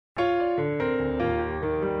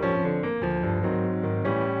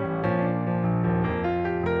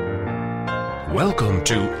Welcome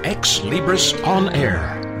to Xlibris On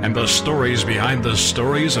Air and the stories behind the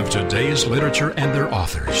stories of today's literature and their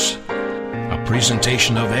authors. A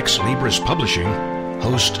presentation of Xlibris Publishing.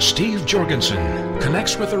 Host Steve Jorgensen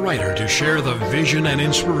connects with the writer to share the vision and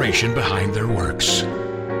inspiration behind their works.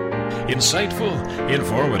 Insightful,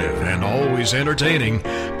 informative, and always entertaining,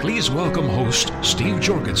 please welcome host Steve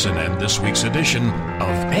Jorgensen and this week's edition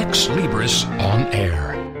of Xlibris On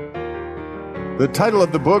Air. The title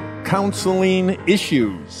of the book, Counseling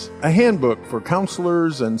Issues, a handbook for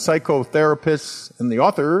counselors and psychotherapists, and the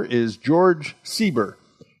author is George Seber.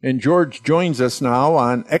 And George joins us now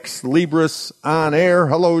on Xlibris On Air.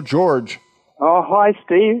 Hello, George. Oh, hi,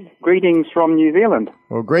 Steve. Greetings from New Zealand.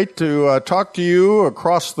 Well, great to talk to you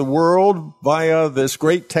across the world via this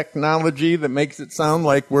great technology that makes it sound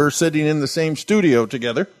like we're sitting in the same studio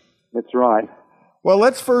together. That's right. Well,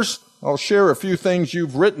 I'll share a few things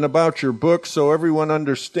you've written about your book so everyone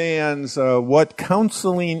understands what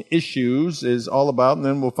Counseling Issues is all about, and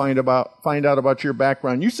then we'll find out about your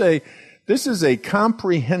background. You say this is a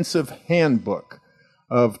comprehensive handbook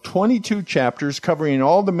of 22 chapters covering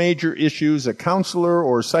all the major issues a counselor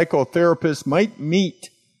or psychotherapist might meet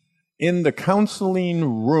in the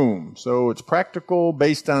counseling room. So it's practical,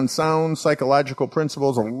 based on sound psychological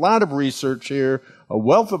principles, a lot of research here, a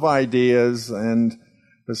wealth of ideas, and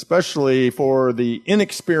especially for the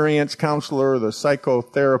inexperienced counselor, the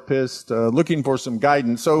psychotherapist, looking for some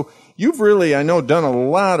guidance. So you've really, I know, done a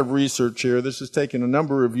lot of research here. This has taken a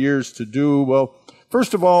number of years to do. Well,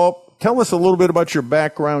 first of all, tell us a little bit about your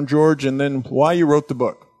background, George, and then why you wrote the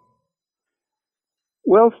book.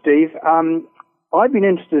 Well, Steve, I've been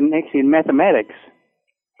interested in mathematics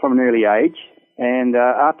from an early age, and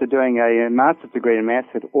after doing a master's degree in maths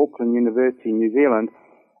at Auckland University in New Zealand,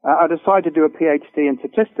 I decided to do a PhD in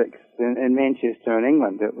statistics in Manchester in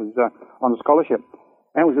England. It was on a scholarship.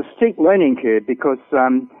 And it was a steep learning curve because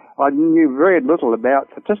I knew very little about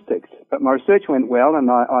statistics. But my research went well, and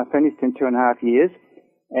I finished in 2.5 years.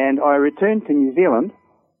 And I returned to New Zealand,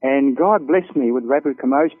 and God blessed me with rapid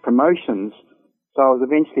promotions. So I was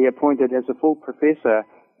eventually appointed as a full professor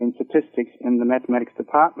in statistics in the mathematics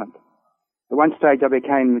department. At one stage, I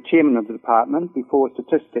became the chairman of the department before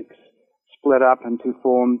statistics split up and to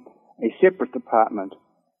form a separate department.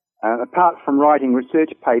 Apart from writing research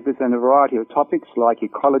papers on a variety of topics like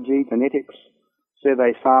ecology, genetics,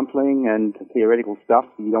 survey sampling, and theoretical stuff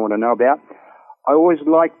you don't want to know about, I always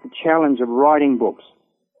liked the challenge of writing books,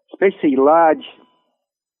 especially large,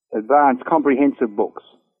 advanced, comprehensive books.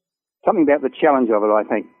 Something about the challenge of it, I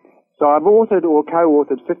think. So I've authored or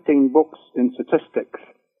co-authored 15 books in statistics.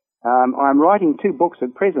 I'm writing 2 books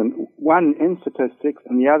at present, one in statistics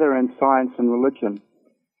and the other in science and religion.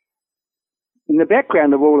 In the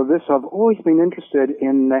background of all of this, I've always been interested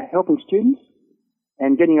in helping students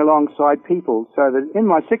and getting alongside people, so that in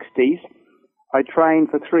my 60s, I trained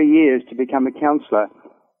for 3 years to become a counselor,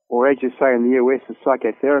 or as you say in the US, a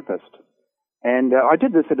psychotherapist. And I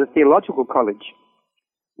did this at a theological college.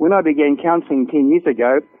 When I began counseling 10 years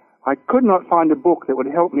ago, I could not find a book that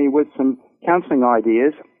would help me with some counseling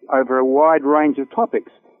ideas over a wide range of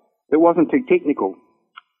topics that wasn't too technical.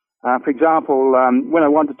 For example, when I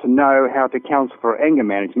wanted to know how to counsel for anger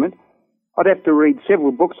management, I'd have to read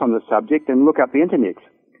several books on the subject and look up the internet.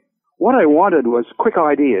 What I wanted was quick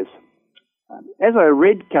ideas. As I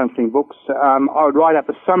read counseling books, I would write up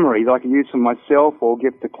a summary that I could use for myself or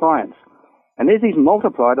give to clients. And as these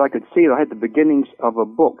multiplied, I could see that I had the beginnings of a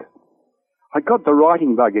book. I got the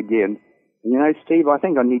writing bug again. You know, Steve, I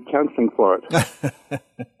think I need counseling for it.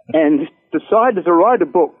 And decided to write a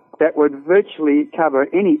book that would virtually cover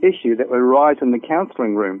any issue that would arise in the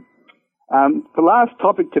counseling room. The last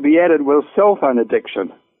topic to be added was cell phone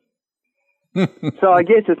addiction. So I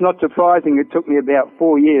guess it's not surprising it took me about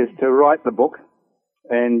 4 years to write the book.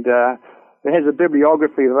 And it has a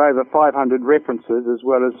bibliography of over 500 references as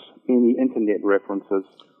well as many internet references.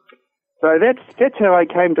 So that's how I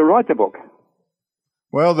came to write the book.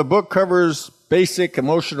 Well, the book covers basic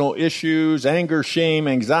emotional issues, anger, shame,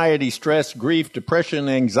 anxiety, stress, grief, depression,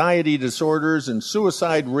 anxiety disorders, and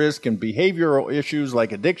suicide risk, and behavioral issues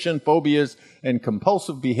like addiction, phobias, and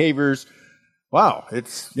compulsive behaviors. Wow,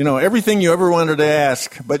 it's, everything you ever wanted to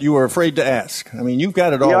ask, but you were afraid to ask. I mean, you've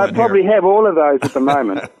got it all in here. Yeah, I probably have all of those at the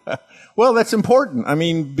moment. Well, that's important. I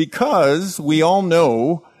mean, because we all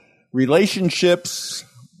know relationships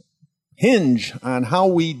hinge on how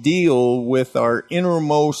we deal with our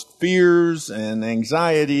innermost fears and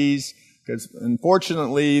anxieties, because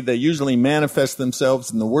unfortunately they usually manifest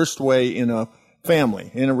themselves in the worst way in a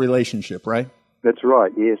family, in a relationship, right? That's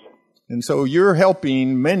right, yes. And so you're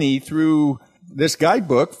helping many through this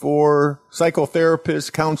guidebook for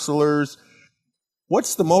psychotherapists, counselors.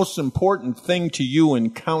 What's the most important thing to you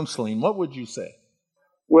in counseling? What would you say?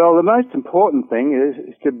 Well, the most important thing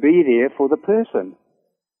is to be there for the person.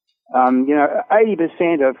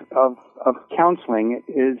 80% of counseling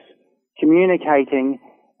is communicating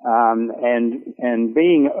and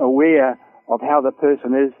being aware of how the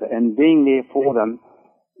person is and being there for them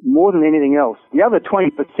more than anything else. The other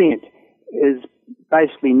 20% is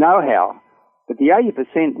basically know-how, but the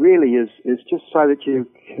 80% really is just so that you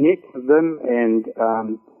connect with them and,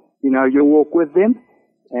 you walk with them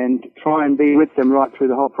and try and be with them right through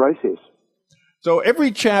the whole process. So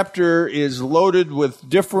every chapter is loaded with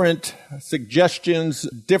different suggestions,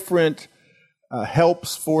 different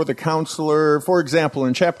helps for the counselor. For example,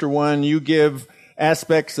 in Chapter 1, you give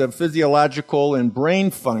aspects of physiological and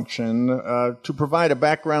brain function to provide a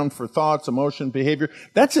background for thoughts, emotion, behavior.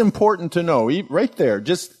 That's important to know, right there.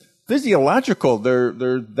 Just physiological,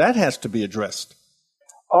 that has to be addressed.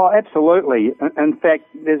 Oh, absolutely. In fact,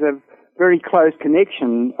 there's a very close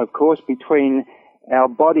connection, of course, between our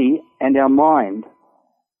body and our mind,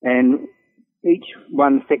 and each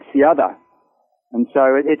one affects the other. And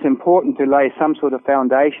so it's important to lay some sort of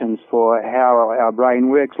foundations for how our brain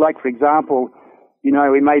works. Like, for example,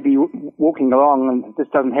 we may be walking along, and this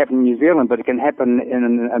doesn't happen in New Zealand, but it can happen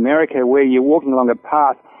in America, where you're walking along a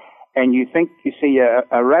path and you think you see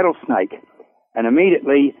a rattlesnake, and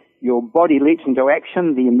immediately your body leaps into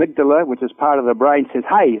action. The amygdala, which is part of the brain, says,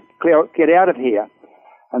 hey, get out of here.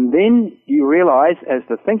 And then you realize, as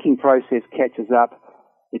the thinking process catches up,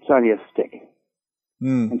 it's only a stick.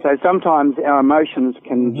 And so sometimes our emotions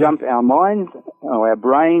can jump our minds or our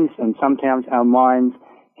brains, and sometimes our minds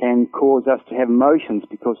can cause us to have emotions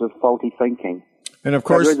because of faulty thinking. And of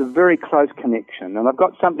course, so there's a very close connection. And I've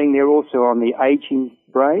got something there also on the aging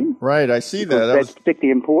brain. Right, I see that. That's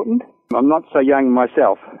particularly important. I'm not so young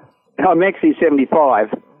myself. I'm actually 75.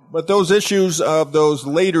 But those issues of those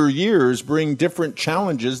later years bring different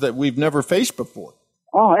challenges that we've never faced before.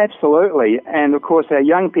 Oh, absolutely. And of course, our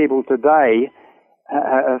young people today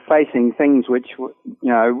are facing things which,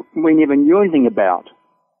 we never knew anything about.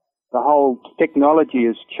 The whole technology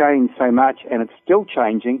has changed so much, and it's still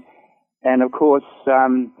changing. And of course,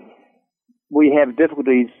 we have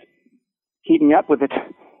difficulties keeping up with it.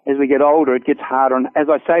 As we get older, it gets harder. And as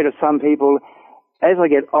I say to some people, as I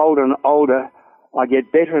get older and older, I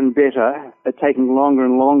get better and better at taking longer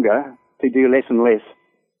and longer to do less and less.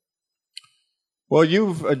 Well,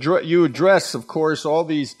 you address, of course, all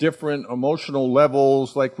these different emotional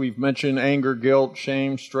levels, like we've mentioned: anger, guilt,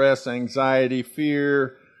 shame, stress, anxiety,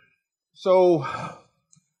 fear. So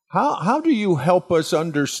how do you help us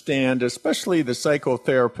understand, especially the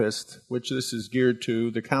psychotherapist, which this is geared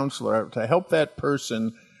to, the counselor, to help that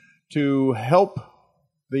person, to help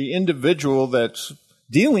the individual that's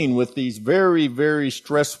dealing with these very, very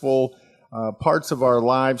stressful parts of our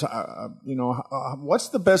lives? What's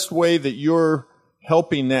the best way that you're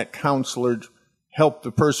helping that counselor help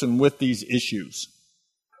the person with these issues?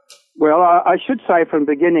 Well, I should say from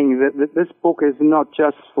the beginning that this book is not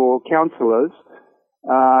just for counselors,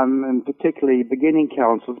 and particularly beginning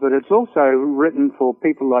counselors, but it's also written for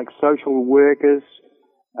people like social workers,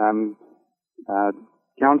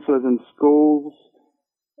 counselors in schools,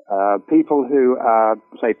 people who are,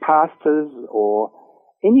 say, pastors, or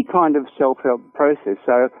any kind of self-help process.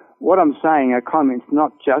 So what I'm saying, a comment's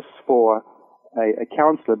not just for a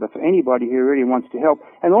counselor, but for anybody who really wants to help.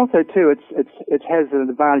 And also, too, it has the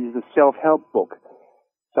advantage of a self-help book.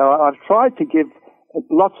 So I've tried to give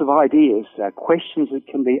lots of ideas, questions that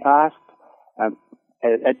can be asked,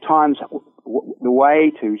 at times the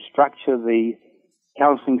way to structure the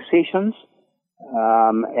counseling sessions,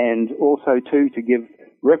 and also, too, to give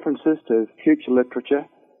references to future literature.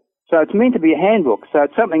 So it's meant to be a handbook. So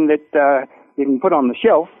it's something that you can put on the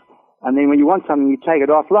shelf, and then when you want something, you take it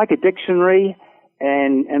off, like a dictionary,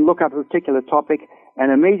 and look up a particular topic,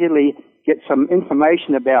 and immediately get some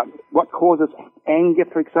information about what causes anger,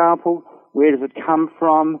 for example. Where does it come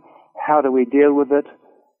from? How do we deal with it?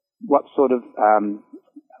 What sort of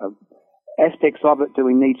aspects of it do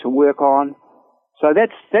we need to work on? So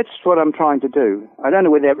that's what I'm trying to do. I don't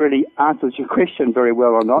know whether that really answers your question very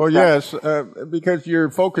well or not. Well, yes, because you're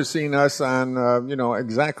focusing us on,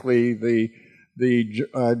 exactly the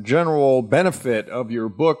general benefit of your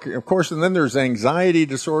book. Of course, and then there's anxiety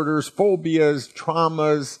disorders, phobias,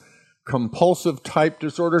 traumas, compulsive type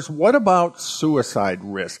disorders. What about suicide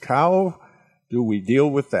risk? How do we deal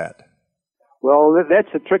with that? Well, that's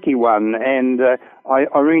a tricky one, and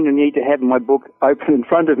I really need to have my book open in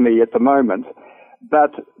front of me at the moment.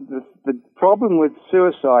 But the problem with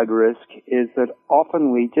suicide risk is that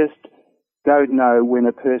often we just don't know when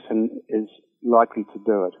a person is likely to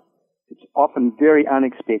do it. It's often very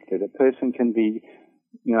unexpected. A person can be,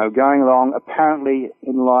 going along apparently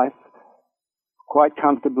in life quite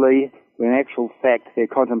comfortably, when in actual fact they're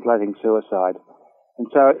contemplating suicide. And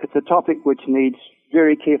so it's a topic which needs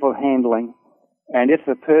very careful handling. And if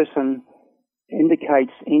the person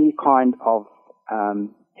indicates any kind of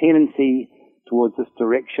tendency towards this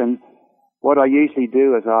direction, what I usually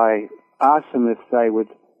do is I ask them if they would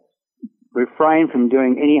refrain from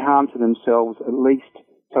doing any harm to themselves at least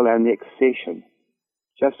till our next session,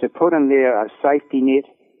 just to put in there a safety net.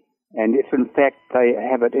 And if in fact they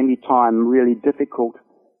have at any time really difficult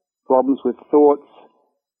problems with thoughts,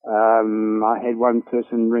 I had one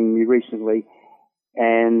person ring me recently,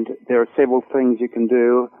 and there are several things you can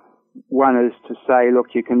do. One is to say,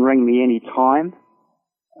 look, you can ring me any time.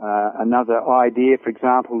 Another idea, for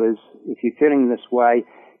example, is if you're feeling this way,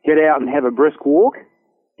 get out and have a brisk walk,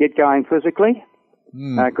 get going physically,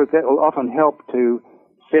 because that will often help to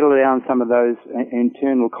settle down some of those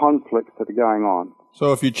internal conflicts that are going on.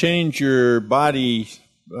 So if you change your body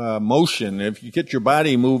motion, if you get your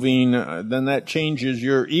body moving, then that changes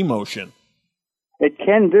your emotion. It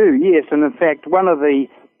can do, yes. And in fact, one of the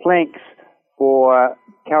planks for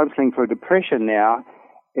counselling for depression now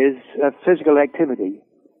is physical activity.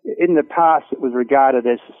 In the past, it was regarded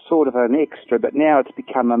as sort of an extra, but now it's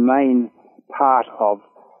become a main part of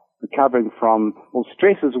recovering from,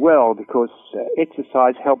 stress as well, because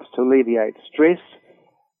exercise helps to alleviate stress.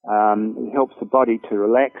 It helps the body to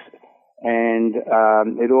relax, and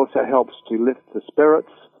it also helps to lift the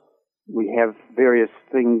spirits. We have various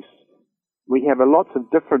things. We have lots of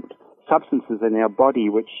different substances in our body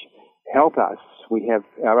which help us. We have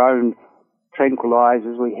our own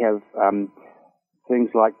tranquilizers. We have things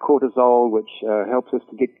like cortisol, which helps us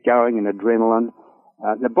to get going, and adrenaline.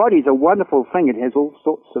 The body's a wonderful thing. It has all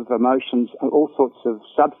sorts of emotions, all sorts of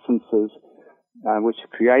substances which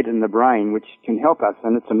are created in the brain, which can help us,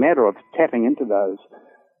 and it's a matter of tapping into those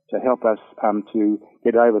to help us to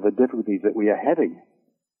get over the difficulties that we are having.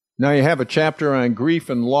 Now you have a chapter on grief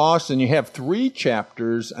and loss, and you have 3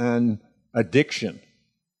 chapters on addiction.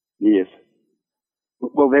 Yes.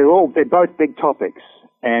 Well, they're both big topics,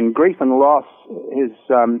 and grief and loss is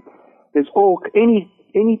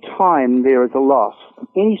any time there is a loss of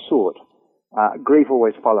any sort, grief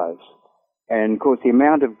always follows. And, of course, the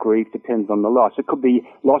amount of grief depends on the loss. It could be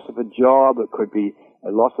loss of a job. It could be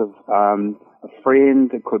a loss of a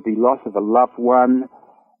friend. It could be loss of a loved one.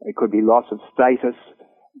 It could be loss of status.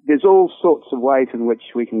 There's all sorts of ways in which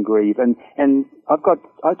we can grieve. And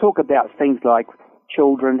I talk about things like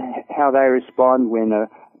children, how they respond when a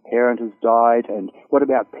parent has died, and what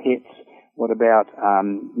about pets? What about,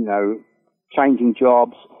 changing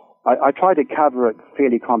jobs? I try to cover it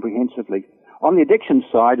fairly comprehensively. On the addiction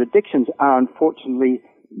side, addictions are unfortunately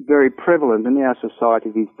very prevalent in our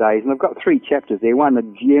society these days, and I've got 3 chapters there. One, a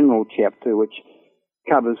general chapter, which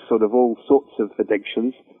covers sort of all sorts of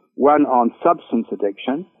addictions. One on substance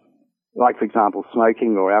addiction, like, for example,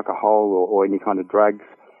 smoking or alcohol or any kind of drugs,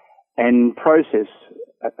 and process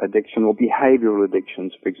addiction or behavioral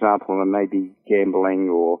addictions, for example, maybe gambling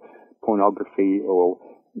or pornography or,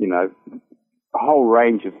 a whole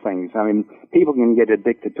range of things. I mean, people can get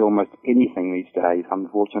addicted to almost anything these days,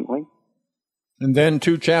 unfortunately. And then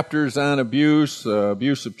 2 chapters on abuse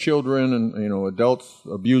of children, and adults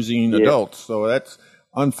abusing adults. So that's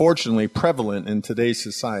unfortunately prevalent in today's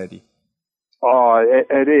society. Oh,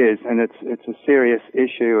 it is, and it's a serious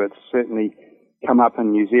issue. It's certainly come up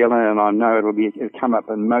in New Zealand, and I know it'll come up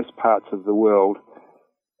in most parts of the world.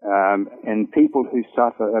 And people who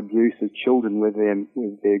suffer abuse as children with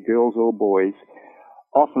their girls or boys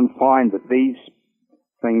often find that these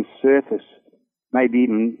things surface, maybe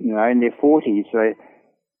even in their 40s.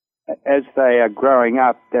 As they are growing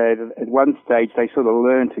up, at one stage they sort of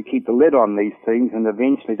learn to keep the lid on these things, and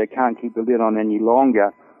eventually they can't keep the lid on any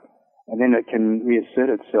longer, and then it can reassert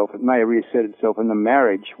itself. It may reassert itself in a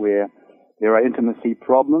marriage where there are intimacy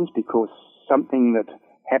problems because something that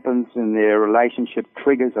happens in their relationship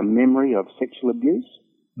triggers a memory of sexual abuse.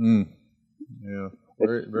 Yeah,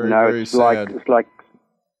 very sad.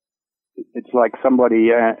 It's like somebody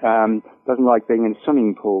doesn't like being in a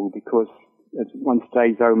swimming pool because at one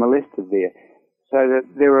stage they were molested there. So that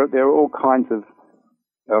there are all kinds of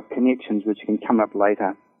connections which can come up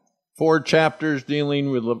later. 4 chapters dealing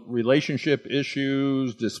with relationship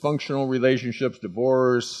issues, dysfunctional relationships,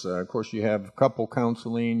 divorce. Of course, you have couple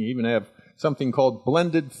counseling. You even have something called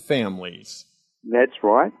blended families. That's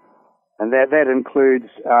right. And that includes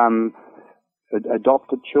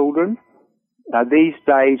adopted children. These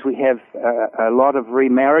days we have a lot of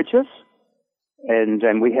remarriages,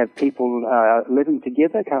 and we have people living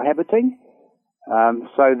together, cohabiting.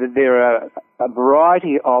 so that there are a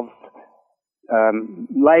variety of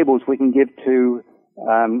labels we can give to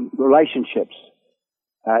relationships,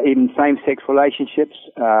 even same-sex relationships.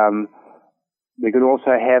 We could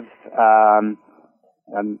also have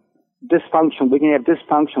dysfunctional. We can have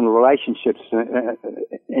dysfunctional relationships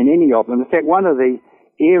in any of them. In fact, one of the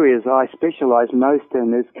areas I specialize most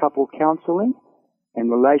in is couple counseling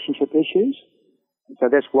and relationship issues. So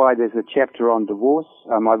that's why there's a chapter on divorce.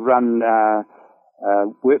 I've run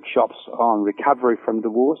workshops on recovery from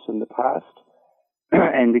divorce in the past.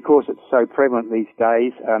 And because it's so prevalent these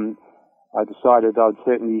days, I decided I'd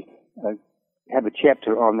certainly have a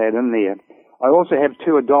chapter on that in there. I also have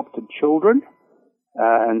 2 adopted children,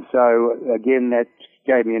 and so, again, that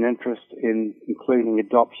gave me an interest in including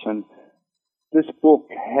adoption. This book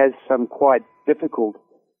has some quite difficult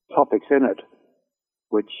topics in it,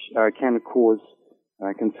 which can cause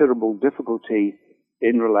considerable difficulty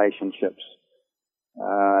in relationships.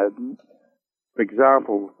 For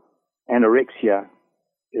example, anorexia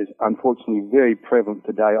is unfortunately very prevalent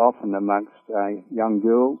today, often amongst young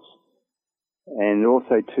girls. And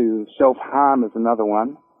also too, self-harm is another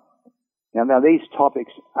one. Now these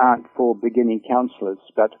topics aren't for beginning counsellors,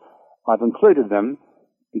 but I've included them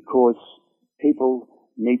because people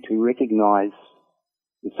need to recognise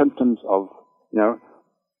the symptoms of,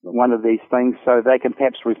 one of these things so they can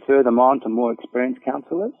perhaps refer them on to more experienced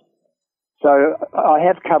counsellors. So I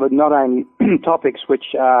have covered not only topics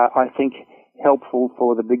which are, I think, helpful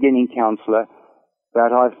for the beginning counsellor,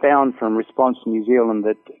 but I've found from Response to New Zealand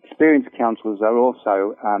that experienced counsellors are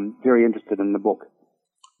also very interested in the book.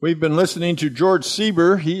 We've been listening to George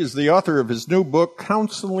Seber. He is the author of his new book,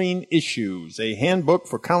 Counseling Issues, a handbook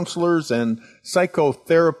for counselors and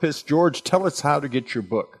psychotherapists. George, tell us how to get your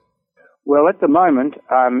book. Well, at the moment,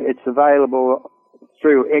 it's available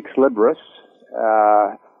through Xlibris,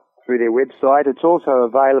 through their website. It's also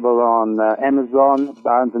available on Amazon,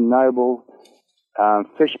 Barnes & Noble,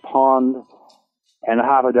 Fish Pond, and a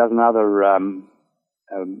half a dozen other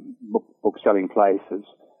book-selling places.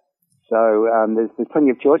 So there's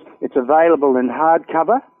plenty of choice. It's available in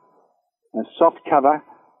hardcover, soft cover,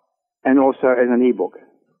 and also in an ebook.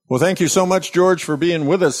 Well, thank you so much, George, for being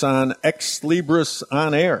with us on Xlibris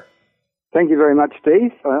On Air. Thank you very much,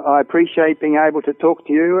 Steve. I appreciate being able to talk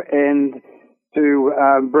to you and to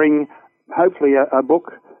bring, hopefully, a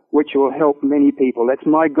book which will help many people. That's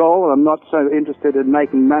my goal. I'm not so interested in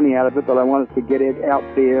making money out of it, but I wanted to get it out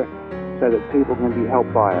there so that people can be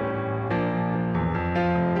helped by it.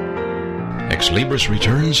 Xlibris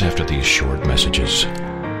returns after these short messages.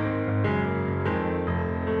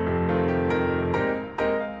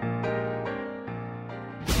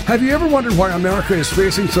 Have you ever wondered why America is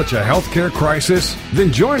facing such a healthcare crisis?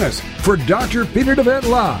 Then join us for Dr. Peter DeVette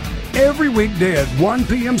Live every weekday at 1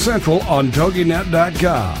 p.m. Central on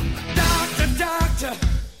TogiNet.com.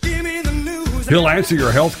 He'll answer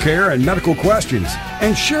your health care and medical questions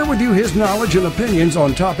and share with you his knowledge and opinions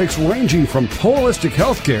on topics ranging from holistic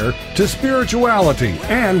health care to spirituality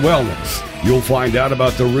and wellness. You'll find out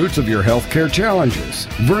about the roots of your health care challenges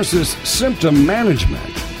versus symptom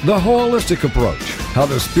management, the holistic approach, how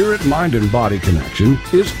the spirit, mind, and body connection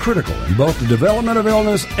is critical in both the development of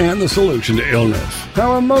illness and the solution to illness,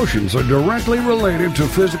 how emotions are directly related to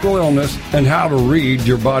physical illness, and how to read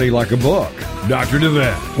your body like a book. Dr.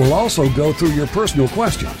 DeVette will also go through your personal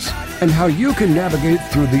questions and how you can navigate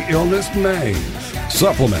through the illness maze.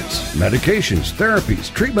 Supplements, medications,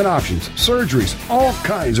 therapies, treatment options, surgeries, all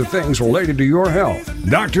kinds of things related to your health.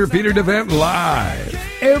 Dr. Peter DeVette Live,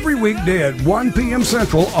 every weekday at 1 p.m.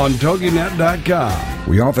 Central on TogiNet.com.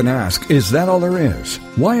 We often ask, is that all there is?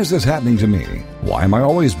 Why is this happening to me? Why am I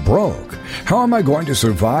always broke? How am I going to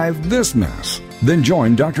survive this mess? Then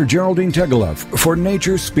join Dr. Geraldine Tegeloff for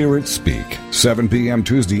Nature Spirit Speak, 7 p.m.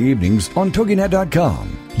 Tuesday evenings on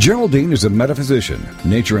TogiNet.com. Geraldine is a metaphysician,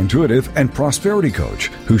 nature intuitive, and prosperity coach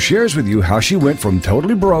who shares with you how she went from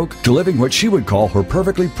totally broke to living what she would call her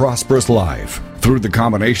perfectly prosperous life. Through the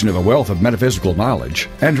combination of a wealth of metaphysical knowledge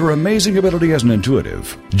and her amazing ability as an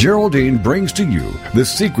intuitive, Geraldine brings to you the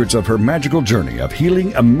secrets of her magical journey of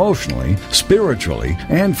healing emotionally, spiritually,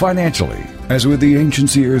 and financially. As with the ancient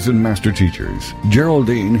seers and master teachers,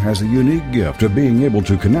 Geraldine has a unique gift of being able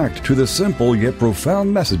to connect to the simple yet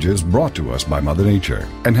profound messages brought to us by Mother Nature,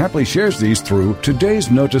 and happily shares these through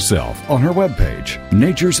today's note to self on her webpage,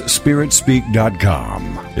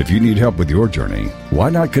 naturespiritspeak.com. If you need help with your journey, why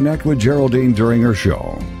not connect with Geraldine during her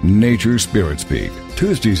show, Nature Spirit Speak,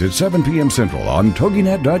 Tuesdays at 7 p.m. Central on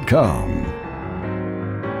TogiNet.com.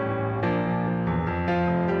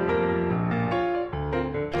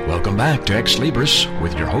 Welcome back to Xlibris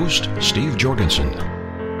with your host, Steve Jorgensen.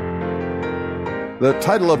 The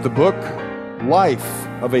title of the book, Life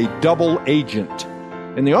of a Double Agent.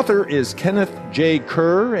 And the author is Kenneth J.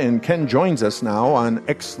 Kerr, and Ken joins us now on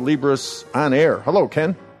Xlibris On Air. Hello,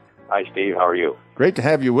 Ken. Hi, Steve. How are you? Great to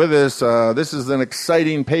have you with us. This is an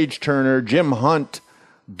exciting page-turner. Jim Hunt,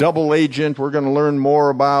 double agent. We're going to learn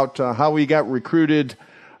more about how he got recruited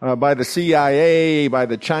by the CIA, by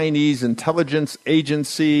the Chinese intelligence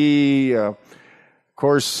agency. Of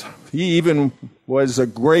course, he even was a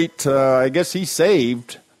great, I guess he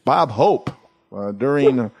saved Bob Hope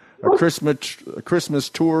during a Christmas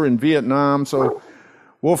tour in Vietnam. So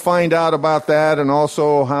we'll find out about that, and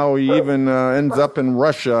also how he even ends up in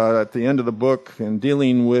Russia at the end of the book and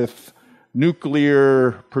dealing with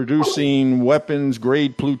nuclear producing weapons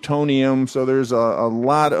grade plutonium. So there's a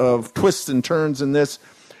lot of twists and turns in this.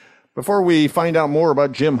 Before we find out more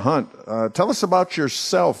about Jim Hunt, tell us about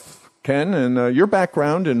yourself, Ken, and your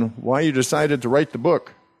background and why you decided to write the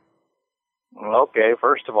book. Okay,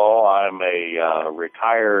 first of all, I'm a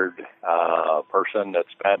retired person that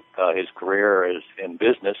spent his career in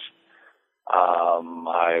business.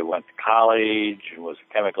 I went to college and was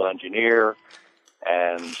a chemical engineer,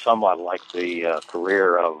 and somewhat like the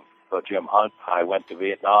career of Jim Hunt, I went to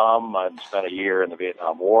Vietnam and spent a year in the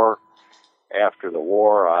Vietnam War. After the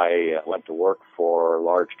war, I went to work for a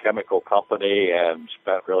large chemical company and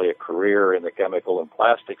spent really a career in the chemical and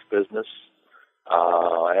plastics business.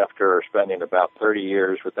 After spending about 30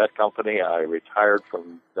 years with that company, I retired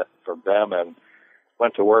from them and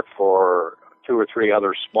went to work for 2 or 3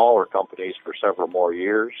 other smaller companies for several more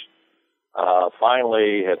years.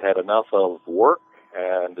 Finally, had enough of work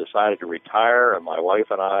and decided to retire, and my wife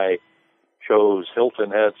and I chose Hilton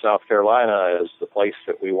Head, South Carolina as the place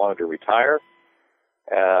that we wanted to retire.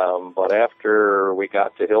 But after we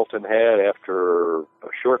got to Hilton Head, after a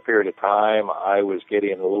short period of time, I was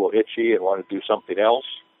getting a little itchy and wanted to do something else.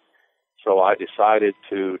 So I decided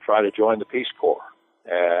to try to join the Peace Corps.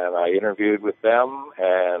 And I interviewed with them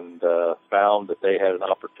and found that they had an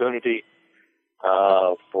opportunity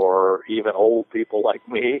for even old people like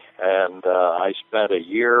me. And I spent a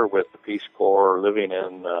year with the Peace Corps living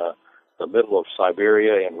in the middle of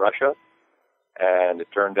Siberia in Russia, and it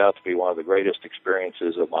turned out to be one of the greatest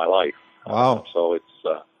experiences of my life. Wow! So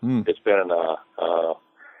it's been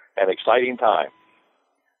an exciting time.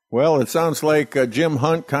 Well, it sounds like Jim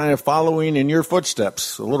Hunt kind of following in your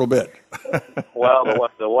footsteps a little bit. Well,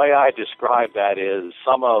 the way I describe that is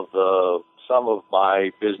some of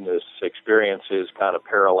my business experiences kind of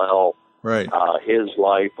parallel his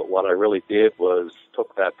life, but what I really did was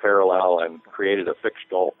took that parallel and created a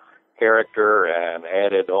fictional character and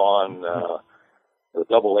added on the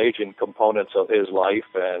double agent components of his life,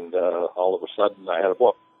 and all of a sudden I had a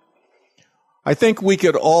book. I think we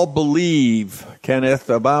could all believe, Kenneth,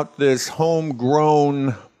 about this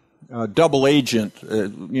homegrown double agent.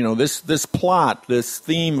 This plot, this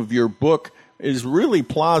theme of your book is really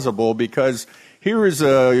plausible, because here is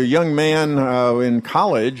a young man in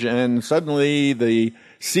college, and suddenly the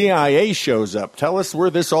CIA shows up. Tell us where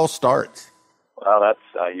this all starts. Well, that's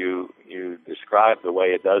you described the way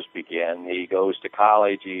it does begin. He goes to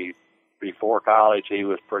college. Before college, he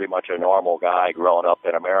was pretty much a normal guy growing up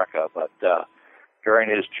in America. But during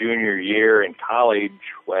his junior year in college,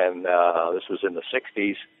 when this was in the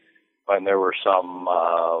 60s, when there were some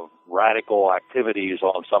radical activities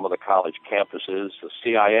on some of the college campuses, the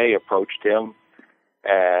CIA approached him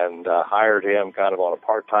and hired him kind of on a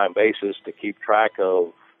part-time basis to keep track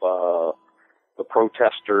of the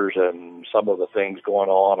protesters and some of the things going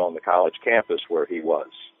on the college campus where he was.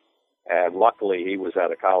 And luckily, he was at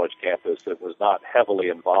a college campus that was not heavily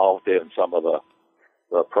involved in some of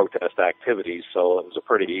the protest activities, so it was a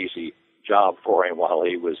pretty easy job for him while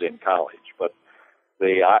he was in college. But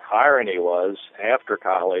the irony was, after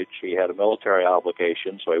college, he had a military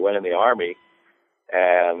obligation, so he went in the Army,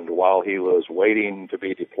 and while he was waiting to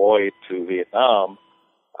be deployed to Vietnam,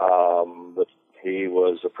 he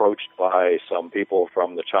was approached by some people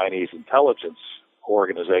from the Chinese intelligence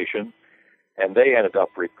organization, and they ended up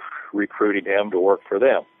recruiting him to work for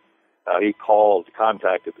them. He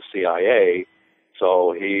contacted the CIA,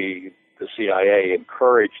 so the CIA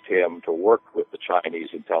encouraged him to work with the Chinese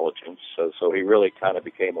intelligence, so he really kind of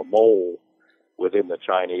became a mole within the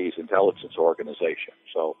Chinese intelligence organization.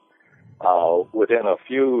 So within a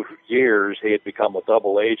few years, he had become a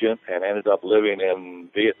double agent and ended up living in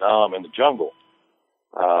Vietnam in the jungle.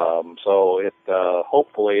 So it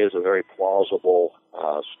hopefully is a very plausible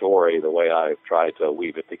story, the way I've tried to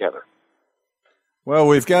weave it together. Well,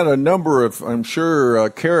 we've got a number of, I'm sure,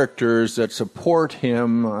 characters that support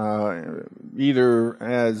him either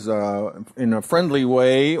as in a friendly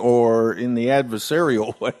way or in the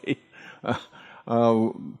adversarial way.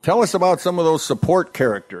 Tell us about some of those support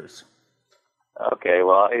characters. Okay,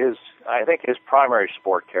 well, I think his primary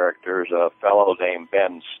support character is a fellow named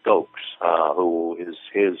Ben Stokes, who is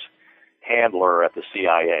his handler at the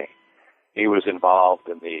CIA. He was involved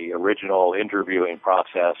in the original interviewing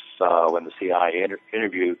process when the CIA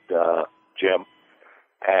interviewed Jim,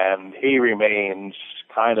 and he remains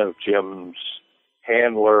kind of Jim's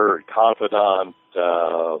handler, confidant,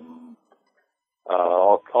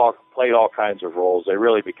 played all kinds of roles. They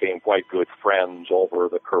really became quite good friends over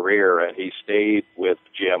the career, and he stayed with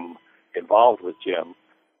Jim, involved with Jim,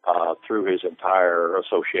 through his entire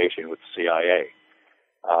association with the CIA.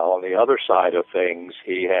 On the other side of things,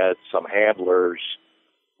 he had some handlers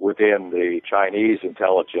within the Chinese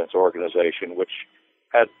intelligence organization, which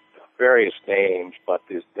had various names, but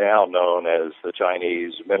is now known as the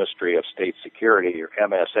Chinese Ministry of State Security, or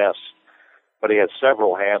MSS. But he had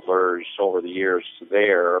several handlers over the years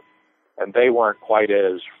there, and they weren't quite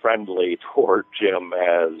as friendly toward Jim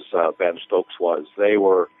as Ben Stokes was. They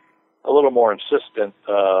were a little more insistent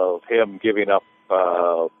of him giving up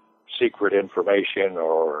secret information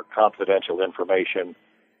or confidential information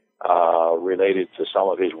related to some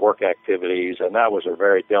of his work activities, and that was a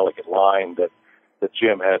very delicate line that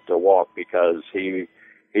Jim had to walk, because he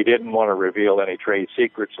didn't want to reveal any trade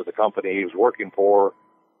secrets of the company he was working for,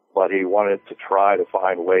 but he wanted to try to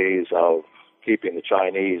find ways of keeping the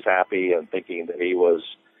Chinese happy and thinking that he was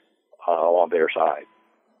on their side.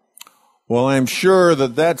 Well, I'm sure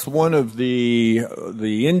that that's one of the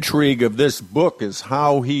intrigue of this book, is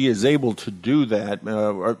how he is able to do that.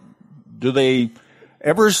 Are they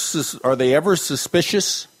ever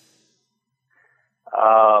suspicious?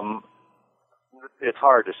 It's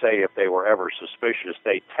hard to say if they were ever suspicious.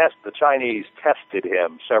 The Chinese tested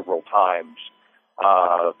him several times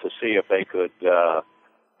to see if they could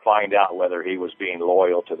find out whether he was being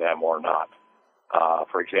loyal to them or not.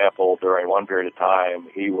 For example, during one period of time,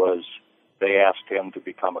 they asked him to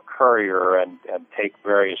become a courier and take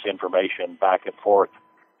various information back and forth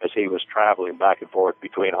as he was traveling back and forth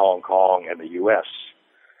between Hong Kong and the U.S.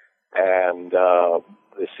 And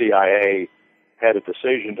the CIA had a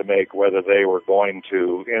decision to make whether they were going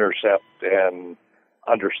to intercept and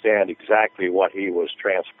understand exactly what he was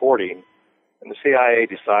transporting. And the CIA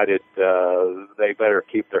decided they better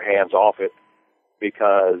keep their hands off it,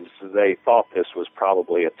 because they thought this was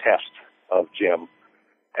probably a test of Jim.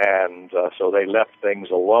 And so they left things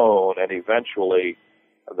alone, and eventually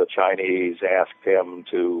the Chinese asked him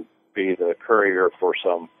to be the courier for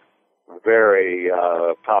some very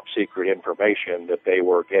top-secret information that they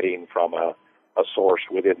were getting from a source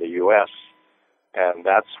within the U.S., and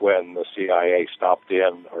that's when the CIA stepped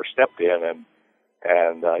in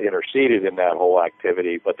and interceded in that whole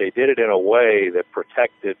activity. But they did it in a way that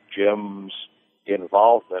protected Jim's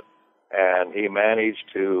involvement, and he managed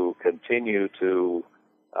to continue to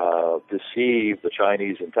deceive the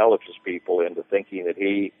Chinese intelligence people into thinking that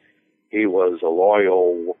he was a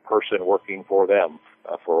loyal person working for them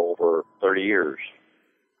for over 30 years.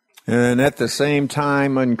 And at the same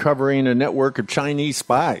time, uncovering a network of Chinese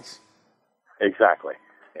spies. Exactly.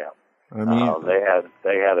 Yeah. I mean,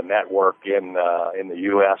 they had a network in the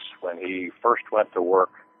U.S. when he first went to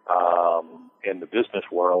work in the business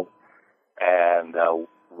world, and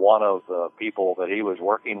one of the people that he was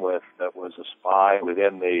working with that was a spy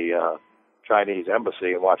within the Chinese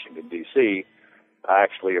embassy in Washington, D.C.,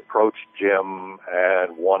 actually approached Jim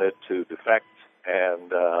and wanted to defect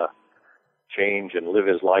and change and live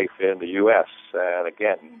his life in the U.S. And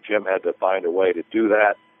again, Jim had to find a way to do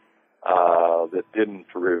that that didn't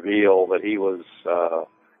reveal that he was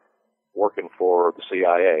working for the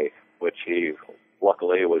CIA, which he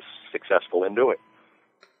luckily was successful in doing.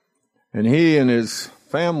 And he and his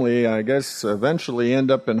family, I guess, eventually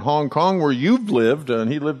end up in Hong Kong, where you've lived,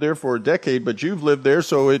 and he lived there for a decade, but you've lived there,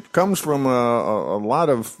 so it comes from a lot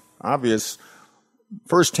of obvious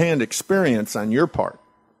first-hand experience on your part.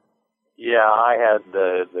 Yeah, I had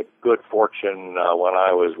the good fortune when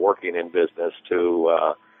I was working in business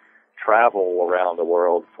to travel around the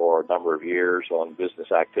world for a number of years on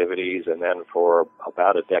business activities, and then for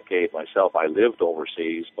about a decade myself, I lived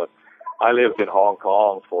overseas, but I lived in Hong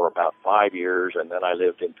Kong for about 5 years, and then I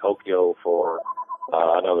lived in Tokyo for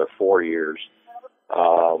another 4 years.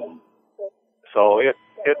 So it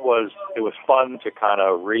was fun to kind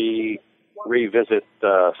of revisit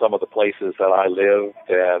some of the places that I lived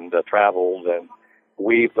and traveled, and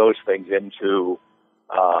weave those things into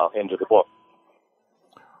the book.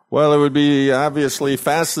 Well, it would be obviously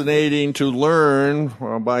fascinating to learn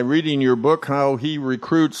by reading your book how he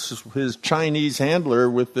recruits his Chinese handler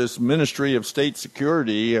with this Ministry of State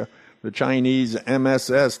Security, the Chinese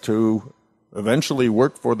MSS, to eventually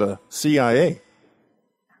worked for the CIA.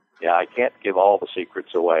 Yeah, I can't give all the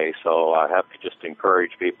secrets away, so I have to just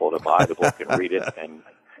encourage people to buy the book and read it and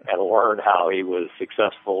learn how he was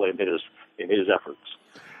successful in his efforts.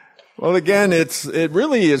 Well, again, it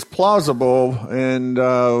really is plausible, and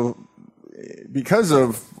because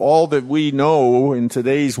of all that we know in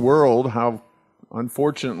today's world, how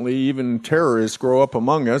unfortunately even terrorists grow up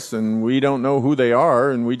among us, and we don't know who they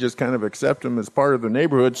are, and we just kind of accept them as part of the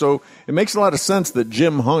neighborhood. So it makes a lot of sense that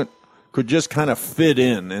Jim Hunt could just kind of fit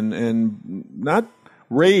in and not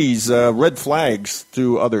raise red flags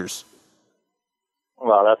to others.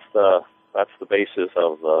 Well, that's the basis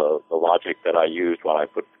of the logic that I used when I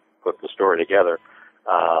put the story together.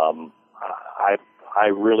 I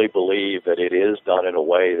really believe that it is done in a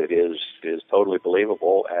way that is totally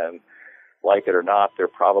believable, and like it or not, there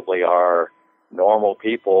probably are normal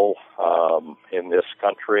people in this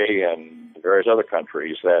country and various other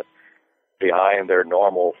countries that behind their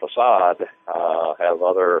normal facade have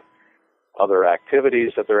other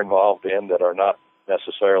activities that they're involved in that are not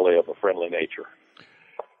necessarily of a friendly nature.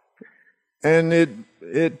 And it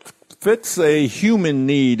fits a human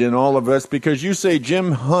need in all of us, because you say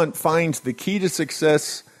Jim Hunt finds the key to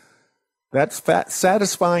success, that's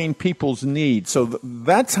satisfying people's needs. So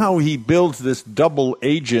that's how he builds this double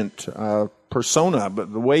agent persona,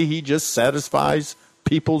 but the way he just satisfies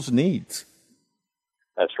people's needs.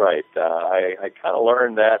 That's right. I kind of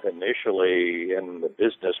learned that initially in the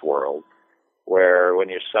business world, where when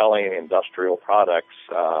you're selling industrial products,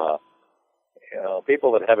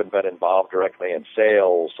 people that haven't been involved directly in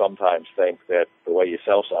sales sometimes think that the way you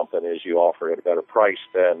sell something is you offer it at a better price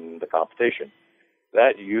than the competition.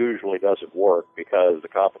 That usually doesn't work, because the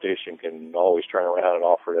competition can always turn around and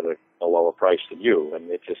offer it at a lower price than you, and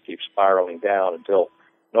it just keeps spiraling down until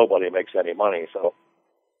nobody makes any money. So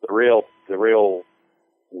the real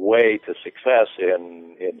way to success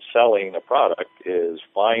in selling a product is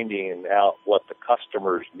finding out what the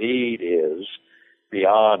customer's need is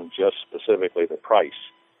beyond just specifically the price.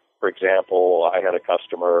 For example, I had a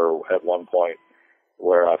customer at one point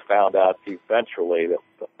where I found out eventually that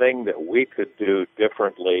the thing that we could do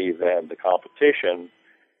differently than the competition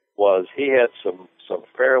was he had some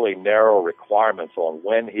fairly narrow requirements on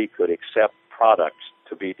when he could accept products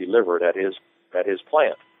to be delivered at his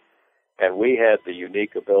plant. And we had the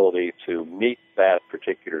unique ability to meet that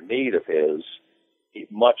particular need of his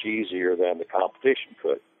much easier than the competition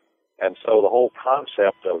could. And so the whole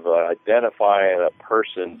concept of identifying a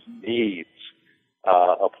person's needs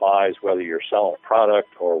applies whether you're selling a product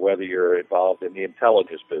or whether you're involved in the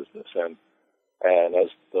intelligence business. And as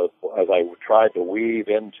I tried to weave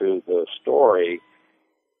into the story,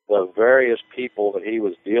 the various people that he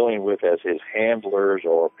was dealing with as his handlers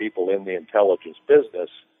or people in the intelligence business,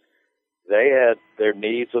 they had their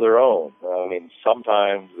needs of their own. I mean,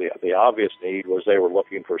 sometimes the obvious need was they were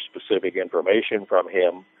looking for specific information from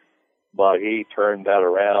him, but he turned that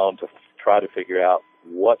around to try to figure out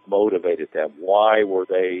what motivated them. Why were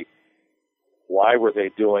they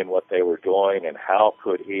doing what they were doing, and how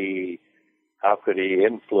could he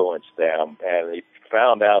influence them? And he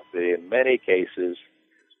found out that in many cases,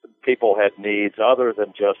 people had needs other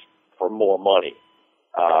than just for more money.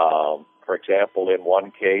 For example, in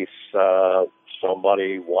one case,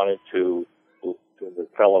 somebody wanted to, the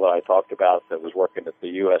fellow that I talked about that was working at the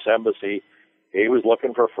U.S. Embassy, he was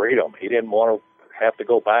looking for freedom. He didn't want to have to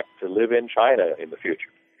go back to live in China in the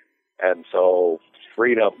future. And so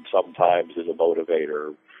freedom sometimes is a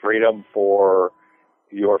motivator. Freedom for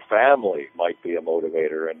your family might be a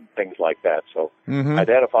motivator, and things like that. So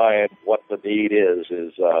identifying what the need is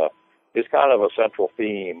kind of a central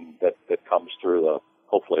theme that comes through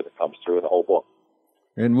hopefully that comes through in the whole book.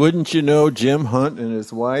 And wouldn't you know, Jim Hunt and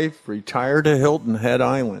his wife retired to Hilton Head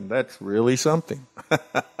Island. That's really something.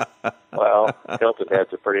 Well, Hilton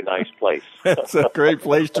Head's a pretty nice place. It's a great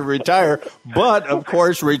place to retire. But, of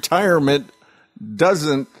course, retirement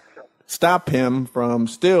doesn't stop him from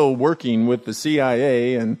still working with the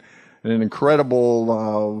CIA, and an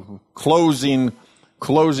incredible closing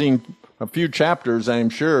a few chapters, I'm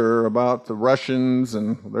sure, about the Russians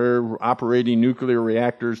and their operating nuclear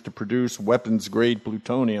reactors to produce weapons-grade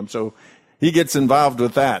plutonium. So he gets involved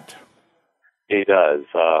with that. He does.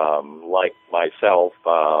 Like myself,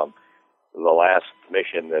 the last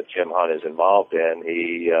mission that Jim Hunt is involved in,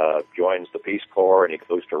 he joins the Peace Corps and he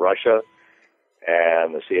goes to Russia,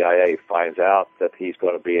 and the CIA finds out that he's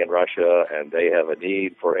going to be in Russia and they have a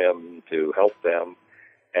need for him to help them.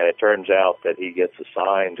 And it turns out that he gets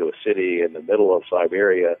assigned to a city in the middle of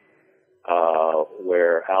Siberia,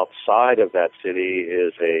 where outside of that city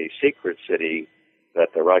is a secret city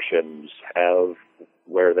that the Russians have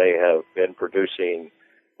where they have been producing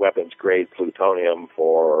weapons-grade plutonium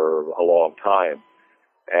for a long time.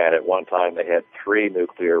 And at one time they had 3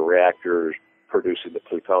 nuclear reactors producing the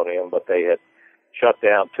plutonium, but they had shut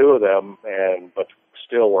down 2 of them, but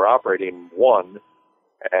still were operating 1.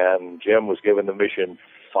 And Jim was given the mission,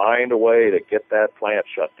 find a way to get that plant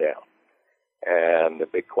shut down. And the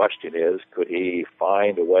big question is, could he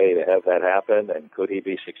find a way to have that happen, and could he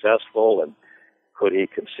be successful, and could he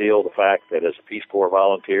conceal the fact that as a Peace Corps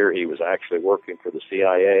volunteer he was actually working for the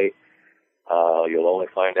CIA? You'll only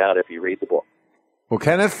find out if you read the book. Well,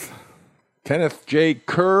 Kenneth J.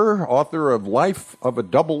 Kerr, author of Life of a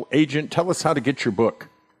Double Agent, tell us how to get your book.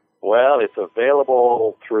 Well, it's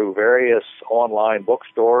available through various online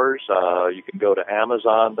bookstores. You can go to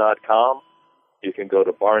Amazon.com. You can go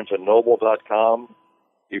to BarnesandNoble.com.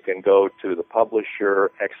 You can go to the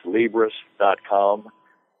publisher Xlibris.com,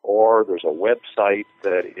 or there's a website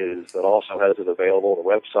that also has it available. The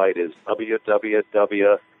website is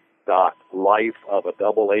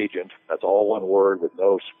www.lifeofadoubleagent. That's all one word with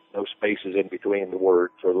no spaces in between the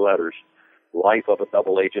words or the letters.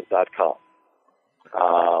 Lifeofadoubleagent.com.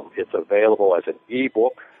 It's available as an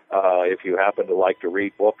ebook. If you happen to like to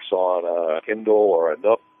read books on a Kindle or a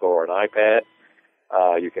Nook or an iPad,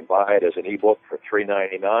 you can buy it as an ebook for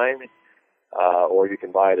 $3.99, or you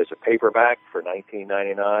can buy it as a paperback for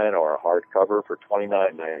 $19.99 or a hardcover for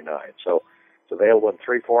 $29.99. So it's available in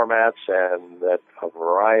 3 formats and at a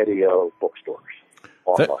variety of bookstores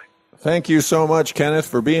online. Thank you so much, Kenneth,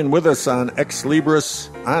 for being with us on Xlibris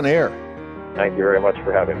On Air. Thank you very much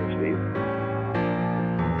for having me, Steve.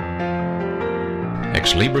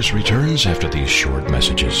 Xlibris returns after these short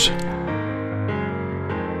messages.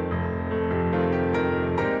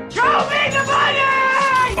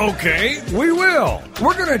 Okay, we will.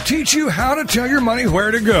 We're going to teach you how to tell your money where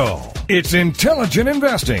to go. It's Intelligent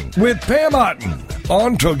Investing with Pam Otten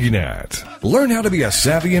on TogiNet. Learn how to be a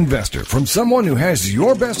savvy investor from someone who has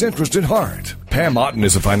your best interest at heart. Pam Otten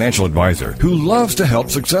is a financial advisor who loves to help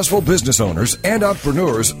successful business owners and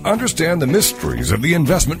entrepreneurs understand the mysteries of the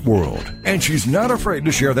investment world, and she's not afraid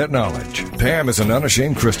to share that knowledge. Pam is an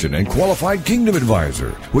unashamed Christian and qualified kingdom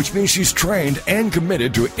advisor, which means she's trained and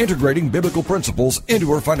committed to integrating biblical principles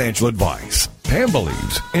into her financial advice. Pam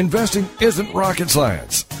believes investing isn't rocket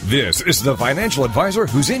science. This is the financial advisor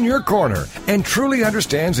who's in your corner and truly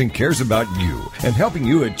understands and cares about you and helping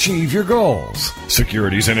you achieve your goals.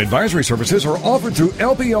 Securities and advisory services are offered through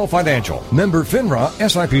LPL Financial, member FINRA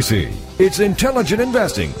SIPC. It's Intelligent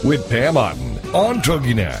Investing with Pam Otten on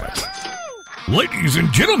TogiNet. Ladies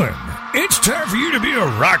and gentlemen, it's time for you to be a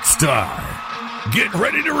rock star. Get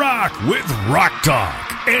ready to rock with Rock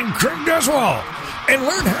Talk and Craig Deswald, and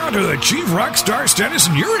learn how to achieve rock star status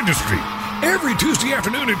in your industry. Every Tuesday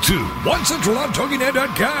afternoon at 2, 1 Central on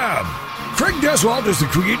TogiNet.com. Craig Deswald is the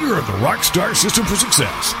creator of the Rockstar System for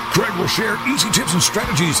Success. Craig will share easy tips and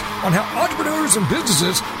strategies on how entrepreneurs and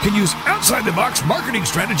businesses can use outside-the-box marketing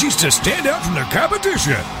strategies to stand out from their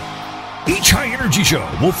competition. Each high-energy show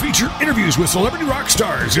will feature interviews with celebrity rock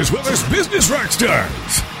stars as well as business rock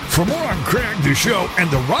stars. For more on Craig, the show, and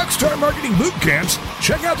the Rockstar Marketing Boot Camps,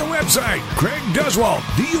 check out the website,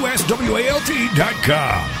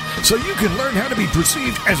 CraigDeswald.com, so you can learn how to be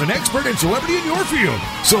perceived as an expert and celebrity in your field,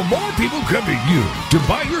 so more people come to you to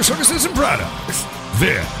buy your services and products.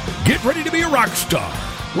 Then, get ready to be a rock star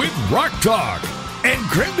with Rock Talk and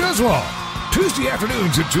Craig Deswald, Tuesday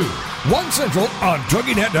afternoons at 2, 1 Central on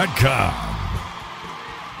TogiNet.com.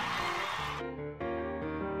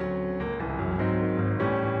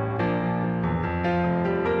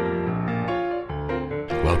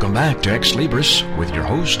 Welcome back to Xlibris with your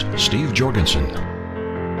host, Steve Jorgensen.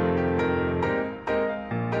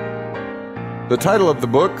 The title of the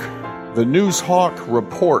book, The Newshawk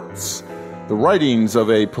Reports, The Writings of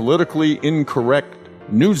a Politically Incorrect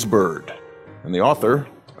Newsbird. And the author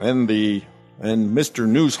and Mr.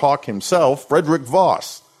 Newshawk himself, Frederic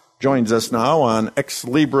Voss, joins us now on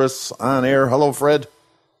Xlibris On Air. Hello, Fred.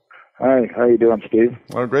 Hi, how you doing, Steve?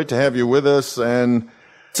 Well, great to have you with us, and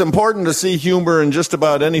it's important to see humor in just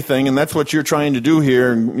about anything, and that's what you're trying to do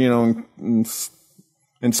here. You know,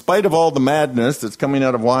 in spite of all the madness that's coming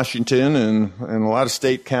out of Washington and a lot of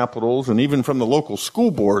state capitals, and even from the local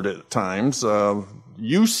school board at times,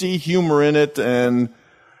 you see humor in it.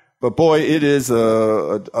 But boy, it is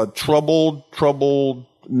a troubled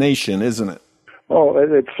nation, isn't it? Oh,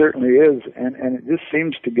 it certainly is, and it just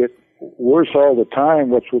seems to get worse all the time.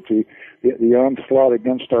 What's with the onslaught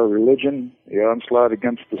against our religion, the onslaught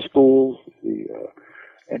against the schools,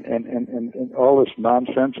 and all this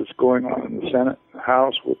nonsense that's going on in the Senate and the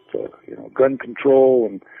House with gun control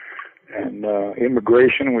and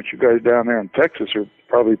immigration, which you guys down there in Texas are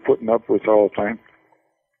probably putting up with all the time.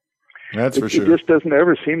 That's for sure. It just doesn't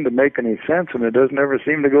ever seem to make any sense, and it doesn't ever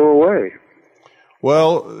seem to go away.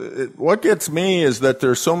 Well, what gets me is that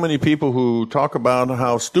there's so many people who talk about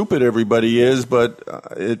how stupid everybody is, but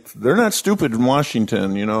they're not stupid in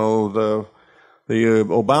Washington. You know, the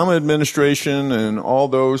Obama administration and all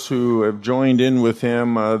those who have joined in with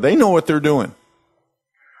him, they know what they're doing.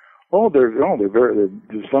 They're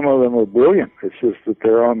some of them are brilliant. It's just that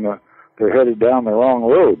they're headed down the wrong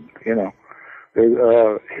road. You know,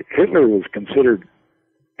 Hitler was considered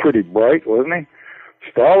pretty bright, wasn't he?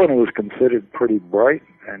 Stalin was considered pretty bright,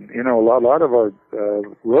 and you know, a lot of our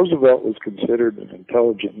Roosevelt was considered an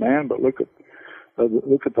intelligent man. But look at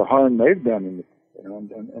the harm they've done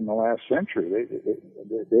in the last century.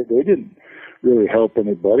 They didn't really help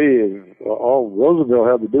anybody. All Roosevelt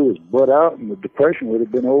had to do was butt out, and the Depression would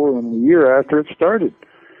have been over in the year after it started.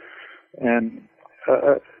 And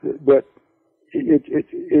but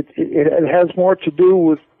it has more to do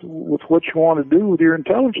with what you want to do with your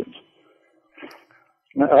intelligence.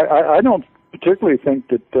 I don't particularly think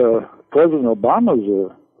that President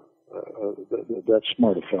Obama's that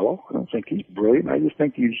smart a fellow. I don't think he's brilliant. I just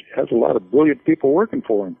think he has a lot of brilliant people working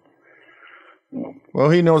for him. You know. Well,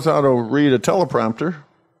 he knows how to read a teleprompter.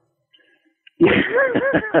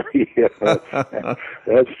 Yeah,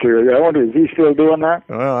 that's true. I wonder, is he still doing that?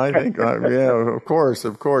 Well, I think, yeah, of course.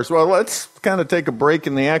 Well, let's kind of take a break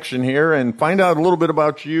in the action here and find out a little bit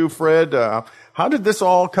about you, Fred. How did this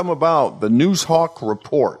all come about, the Newshawk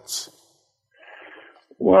Reports?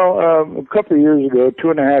 Well, a couple of years ago,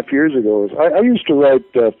 2.5 years ago, I used to write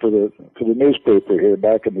for the newspaper here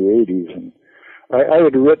back in the 80s, and I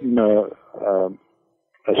had written a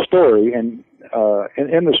story, and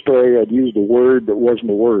in the story I'd used a word that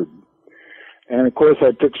wasn't a word. And of course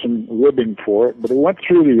I took some ribbing for it, but it went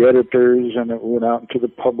through the editors and it went out into the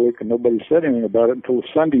public, and nobody said anything about it until the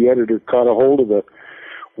Sunday editor caught a hold of the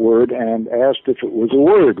word and asked if it was a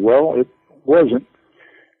word. Well, it wasn't.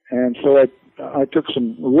 And so I took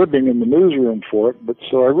some ribbing in the newsroom for it, but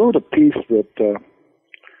so I wrote a piece that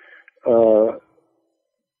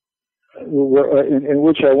in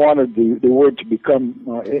which I wanted the word to become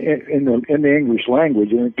in the English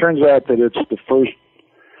language, and it turns out that it's the first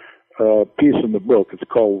piece in the book. It's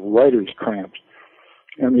called Writer's Cramps,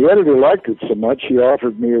 and the editor liked it so much he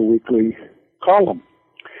offered me a weekly column.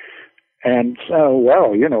 And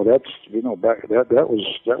wow, that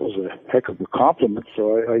was a heck of a compliment.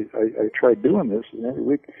 So I tried doing this, and every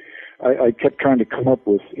week I kept trying to come up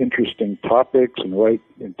with interesting topics and write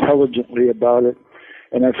intelligently about it.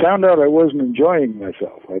 And I found out I wasn't enjoying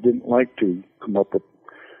myself. I didn't like to come up with,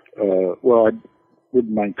 I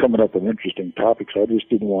wouldn't mind coming up with interesting topics. I just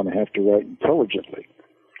didn't want to have to write intelligently.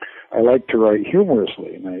 I like to write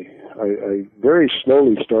humorously, and I very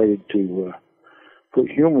slowly started to put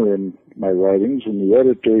humor in my writings, and the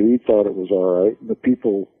editor, he thought it was all right, and the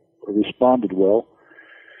people responded well.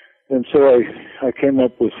 And so I came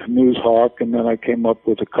up with Newshawk, and then I came up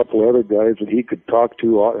with a couple other guys that he could talk to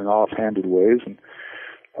in offhanded ways, and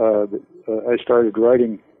I started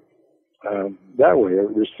writing that way,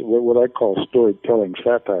 what I call storytelling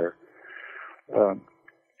satire.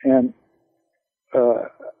 And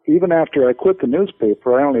even after I quit the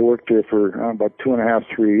newspaper, I only worked here for about 2.5,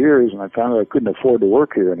 3 years, and I found out I couldn't afford to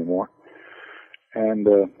work here anymore. And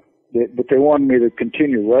but they wanted me to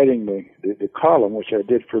continue writing the column, which I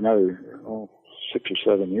did for another 6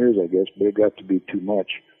 or 7 years, I guess, but it got to be too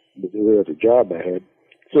much with the other job I had.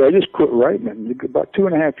 So I just quit writing it. And about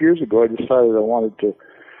 2.5 years ago, I decided I wanted to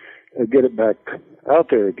get it back out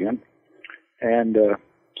there again. And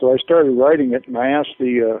so I started writing it, and I asked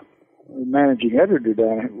the managing editor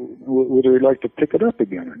down whether he'd like to pick it up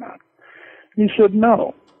again or not. He said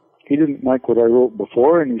no. He didn't like what I wrote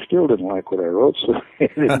before, and he still didn't like what I wrote, so he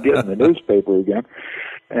didn't get in the newspaper again.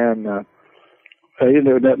 And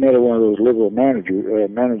another one of those liberal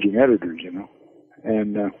managing editors,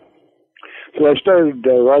 And so I started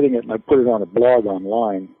writing it, and I put it on a blog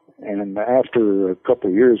online. And after a couple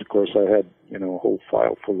of years, of course, I had a whole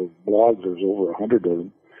file full of blogs. There was over 100 of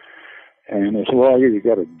them. And I said, well, you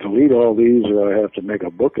got to delete all these, or I have to make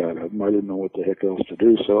a book out of them. I didn't know what the heck else to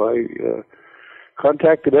do, so I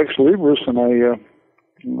contacted Xlibris, and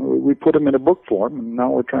we put them in a book form, and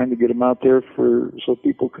now we're trying to get them out there so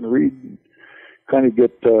people can read, and kind of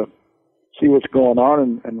see what's going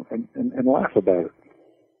on, and laugh about it.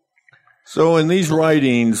 So in these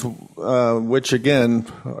writings, which again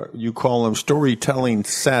you call them storytelling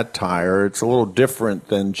satire, it's a little different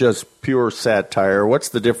than just pure satire. What's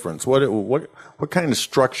the difference? What kind of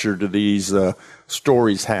structure do these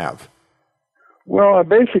stories have? Well,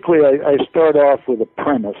 basically, I start off with a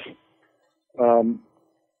premise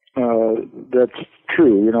that's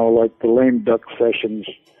true. You know, like the lame duck sessions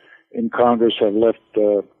in Congress have left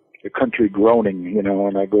the country groaning, you know,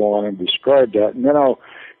 and I go on and describe that. And then I'll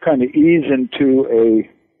kind of ease into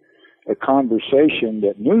a conversation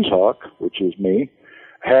that Newshawk, which is me,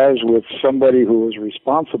 has with somebody who is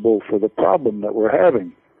responsible for the problem that we're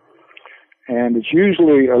having. And it's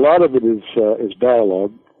usually, a lot of it is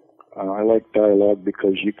dialogue. I like dialogue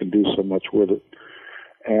because you can do so much with it.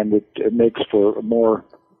 And it makes for a more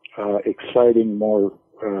exciting, more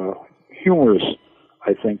humorous,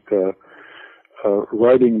 I think,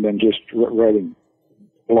 writing than just writing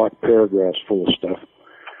block paragraphs full of stuff.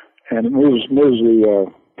 And it moves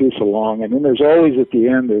the piece along. And then there's always, at the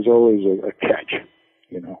end, there's always a catch,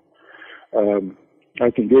 you know. I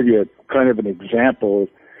can give you a kind of an example.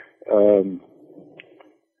 I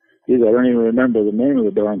don't even remember the name of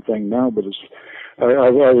the darn thing now, but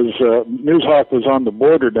Newshawk was on the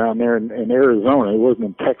border down there in Arizona. He wasn't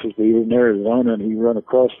in Texas, but he was in Arizona, and he ran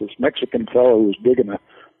across this Mexican fellow who was digging a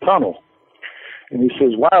tunnel. And he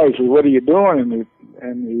says, "Wow," he says, "what are you doing?"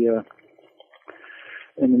 And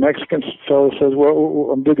the Mexican fellow says,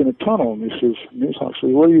 "Well, I'm digging a tunnel." And he says, Newshawk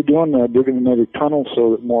says, "What are you doing now? Digging another tunnel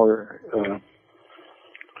so that more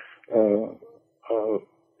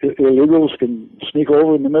illegals can sneak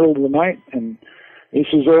over in the middle of the night?" And he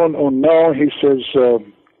says, "Oh no," he says,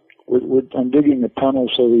 I'm digging a tunnel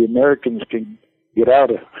so the Americans can get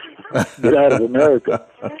out of America."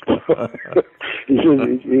 He says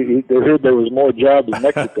they heard there was more jobs in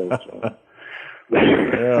Mexico. So.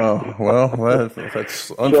 Yeah, well,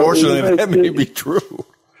 that's unfortunately, so, that may be true.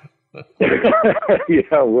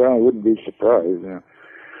 Yeah, well, I wouldn't be surprised. Yeah.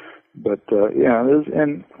 But yeah,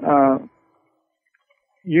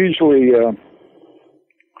 usually,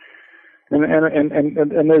 and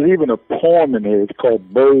there's even a poem in here. It's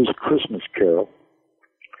called Beau's Christmas Carol,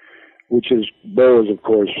 which is, Beau is, of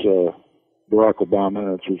course, Barack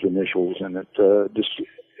Obama. That's his initials, and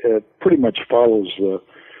it pretty much follows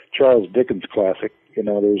Charles Dickens' classic. You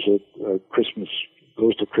know, there's a Christmas,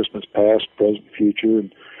 goes to Christmas past, present, future,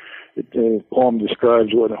 and the poem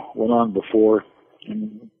describes what went on before,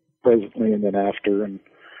 and presently, and then after, and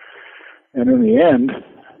in the end,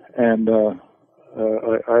 and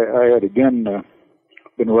I had again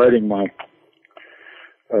been writing my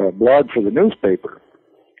blog for the newspaper,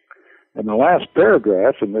 and the last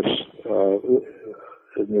paragraph in this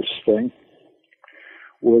thing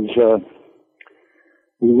was,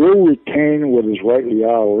 "We will retain what is rightly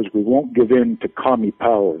ours. We won't give in to commie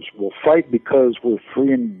powers. We'll fight because we're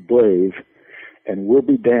free and brave, and we'll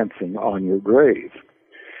be dancing on your grave."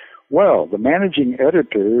 Well, the managing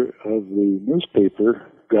editor of the newspaper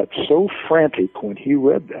got so frantic when he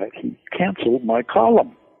read that, he canceled my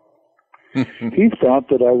column. He thought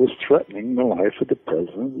that I was threatening the life of the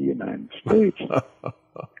President of the United States.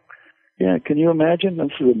 Yeah, can you imagine?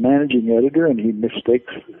 This is a managing editor, and he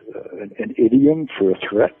mistakes an idiom for a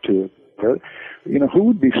threat to, you know, who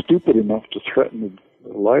would be stupid enough to threaten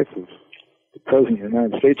the life of the President of the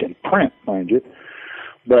United States in print, mind you?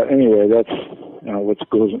 But anyway, that's, you know,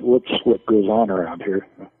 what goes on around here.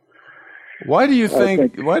 Why do you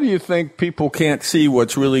think people can't see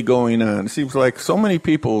what's really going on? It seems like so many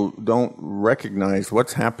people don't recognize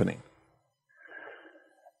what's happening.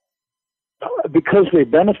 Because they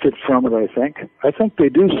benefit from it, I think. I think they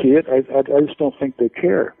do see it. I just don't think they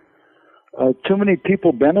care. Too many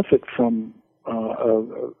people benefit from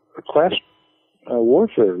a class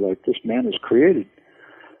warfare like this man has created.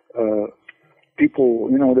 People,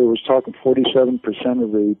 you know, they was talking 47%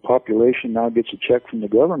 of the population now gets a check from the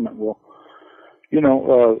government. Well, you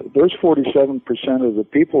know, there's 47% of the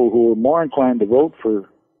people who are more inclined to vote for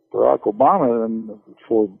Barack Obama than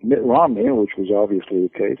for Mitt Romney, which was obviously the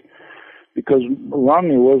case, because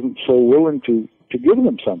Romney wasn't so willing to give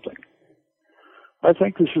them something. I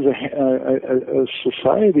think this is a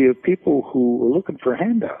society of people who are looking for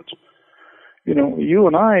handouts. You know, you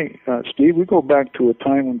and I, Steve, we go back to a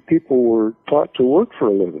time when people were taught to work for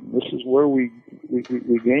a living. This is where we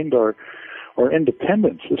gained our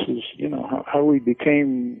independence. This is, you know, how we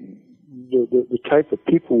became the type of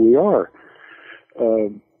people we are.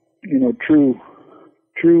 You know, true,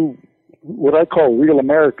 what I call real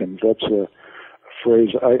Americans. That's a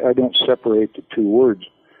phrase. I don't separate the two words.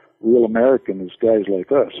 Real American is guys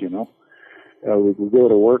like us, you know. We go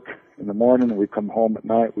to work in the morning and we come home at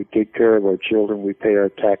night. We take care of our children. We pay our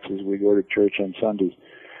taxes. We go to church on Sundays.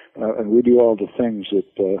 And we do all the things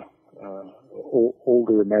that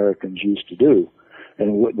older Americans used to do,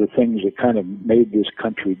 and the things that kind of made this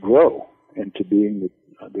country grow into being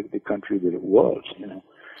the country that it was, you know.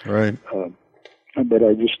 Right. But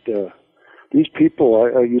I just, these people,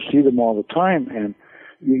 you see them all the time, and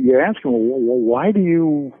you ask them, well, why do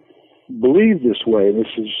you believe this way? And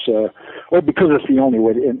this is, because it's the only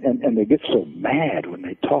way, and they get so mad when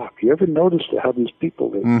they talk. You ever notice how these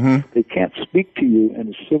people, they can't speak to you in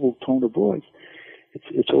a civil tone of voice?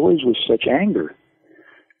 It's always with such anger.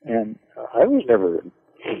 And I was never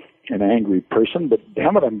an angry person, but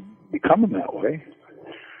damn it, I'm becoming that way.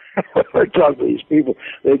 When I talk to these people,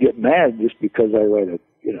 they get mad just because I write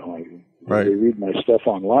right. They read my stuff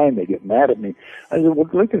online, they get mad at me. I said, well,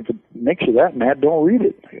 look, if it makes you that mad, don't read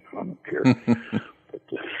it. I don't care.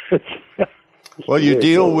 Well, you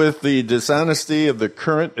deal with the dishonesty of the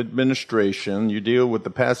current administration. You deal with the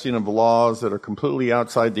passing of laws that are completely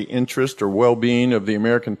outside the interest or well-being of the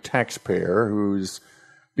American taxpayer, who's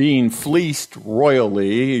being fleeced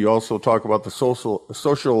royally. You also talk about the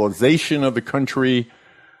socialization of the country.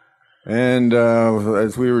 And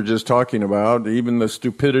as we were just talking about, even the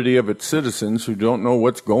stupidity of its citizens who don't know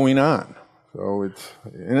what's going on. So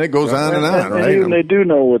it goes on and on, right? And they do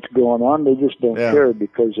know what's going on. They just don't care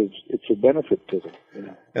because it's a benefit to them. You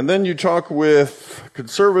know? And then you talk with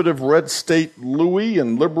conservative Red State Louie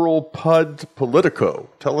and liberal Pud Politico.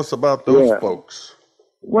 Tell us about those folks.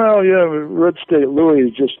 Well, yeah, Red State Louie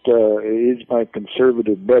is just he's my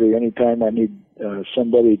conservative buddy. Anytime I need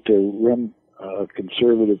somebody to run a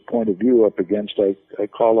conservative point of view up against, I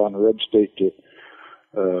call on Red State to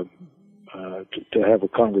have a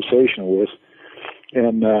conversation with.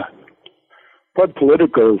 And Pud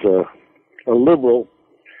Politico is a liberal,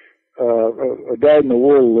 a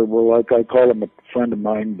dyed-in-the-wool liberal. Like I call him a friend of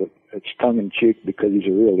mine, but it's tongue-in-cheek because he's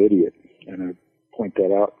a real idiot, and I point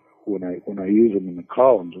that out when I use him in the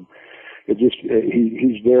columns. And it just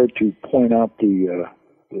he's there to point out the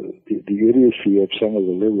idiocy of some of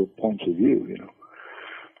the liberal points of view. You know,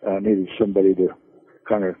 I needed somebody to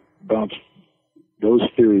kind of bounce those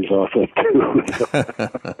theories off of too.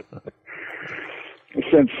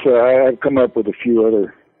 Since I've come up with a few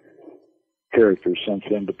other characters since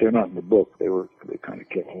then, but they're not in the book. They kind of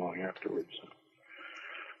came along afterwards.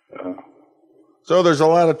 So there's a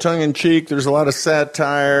lot of tongue-in-cheek, there's a lot of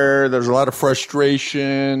satire, there's a lot of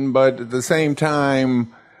frustration, but at the same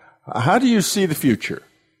time, how do you see the future?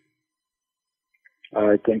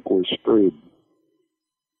 I think we're screwed.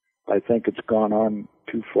 I think it's gone on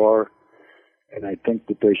too far, and I think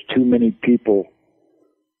that there's too many people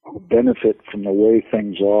who benefit from the way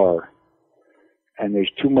things are, and there's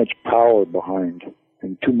too much power behind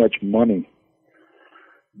and too much money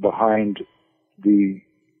behind the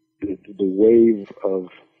wave of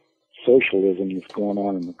socialism that's going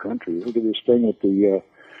on in the country. Look at this thing with the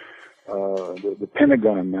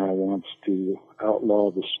Pentagon now wants to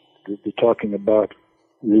outlaw this. They're talking about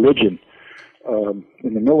religion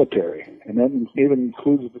in the military, and that even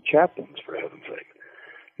includes the chaplains, for heaven's sake.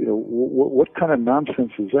 You know, what kind of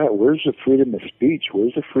nonsense is that? Where's the freedom of speech?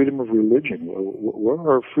 Where's the freedom of religion? Where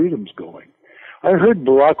are our freedoms going? I heard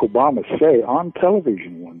Barack Obama say on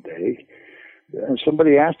television one day, and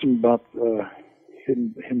somebody asked him about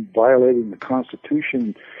him violating the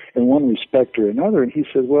Constitution in one respect or another, and he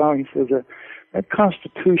said, that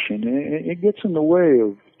Constitution, it gets in the way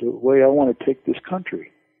of the way I want to take this country.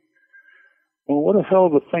 Well, what a hell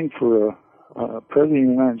of a thing for a president of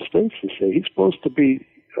the United States to say. He's supposed to be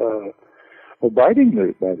abiding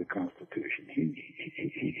by the Constitution.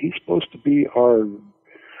 He's supposed to be our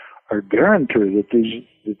guarantor that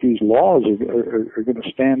these laws are going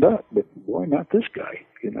to stand up. But boy, not this guy,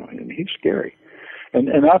 you know, and he's scary.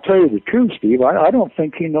 And I'll tell you the truth, Steve, I don't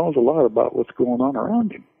think he knows a lot about what's going on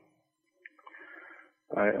around him.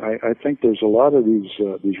 I think there's a lot of these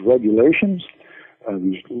regulations,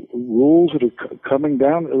 these rules that are coming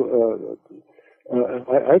down.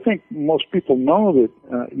 I think most people know that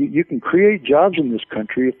you can create jobs in this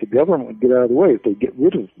country if the government would get out of the way. If they get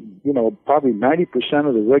rid of, probably 90%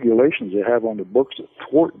 of the regulations they have on the books that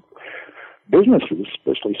thwart businesses,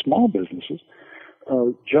 especially small businesses,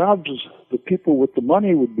 jobs, the people with the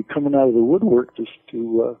money would be coming out of the woodwork just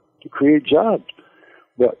to create jobs.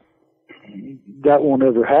 But that won't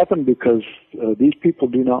ever happen because these people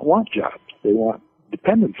do not want jobs. They want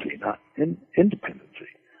dependency, not independency.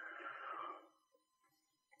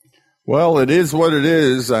 Well, it is what it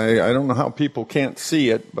is. I don't know how people can't see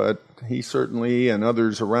it, but he certainly and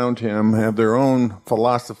others around him have their own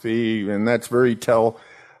philosophy, and that's very telling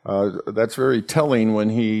when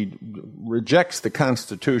he rejects the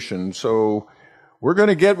Constitution. So we're going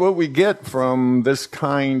to get what we get from this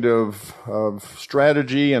kind of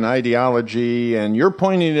strategy and ideology, and you're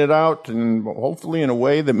pointing it out, and hopefully in a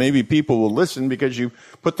way that maybe people will listen because you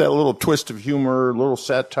put that little twist of humor, a little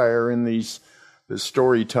satire in this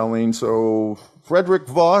storytelling. So Frederic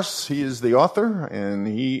Voss. He is the author, and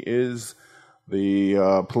he is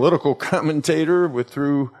the political commentator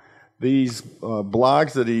through these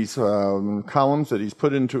blogs that he's, columns that he's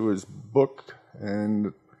put into his book.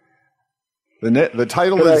 And the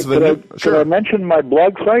title is Could I mention my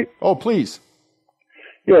blog site? Oh, please.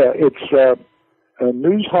 Yeah, it's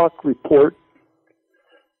Newshawk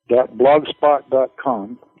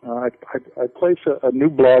Report.blogspot.com. I place a new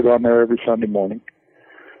blog on there every Sunday morning.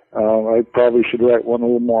 I probably should write one a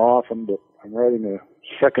little more often, but I'm writing a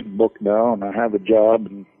second book now, and I have a job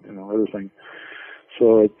and everything.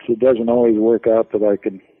 So it doesn't always work out that I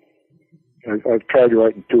can. I've tried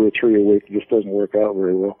writing 2 or 3 a week. It just doesn't work out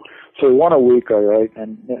very well. So 1 a week I write,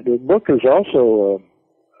 and the book is also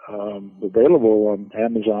available on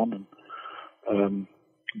Amazon and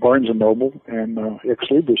Barnes & Noble and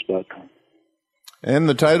Xlibris.com. And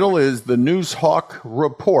the title is The Newshawk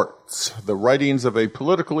Reports, The Writings of a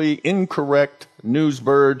Politically Incorrect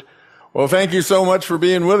Newsbird. Well, thank you so much for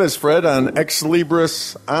being with us, Fred, on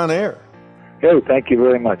Xlibris On Air. Hey, thank you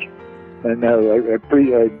very much. And I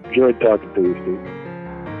enjoyed talking to you, Steve.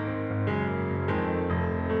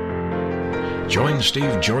 Join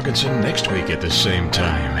Steve Jorgensen next week at the same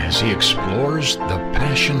time as he explores the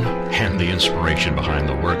passion and the inspiration behind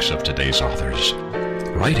the works of today's authors.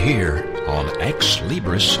 Right here on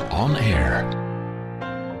Xlibris On Air.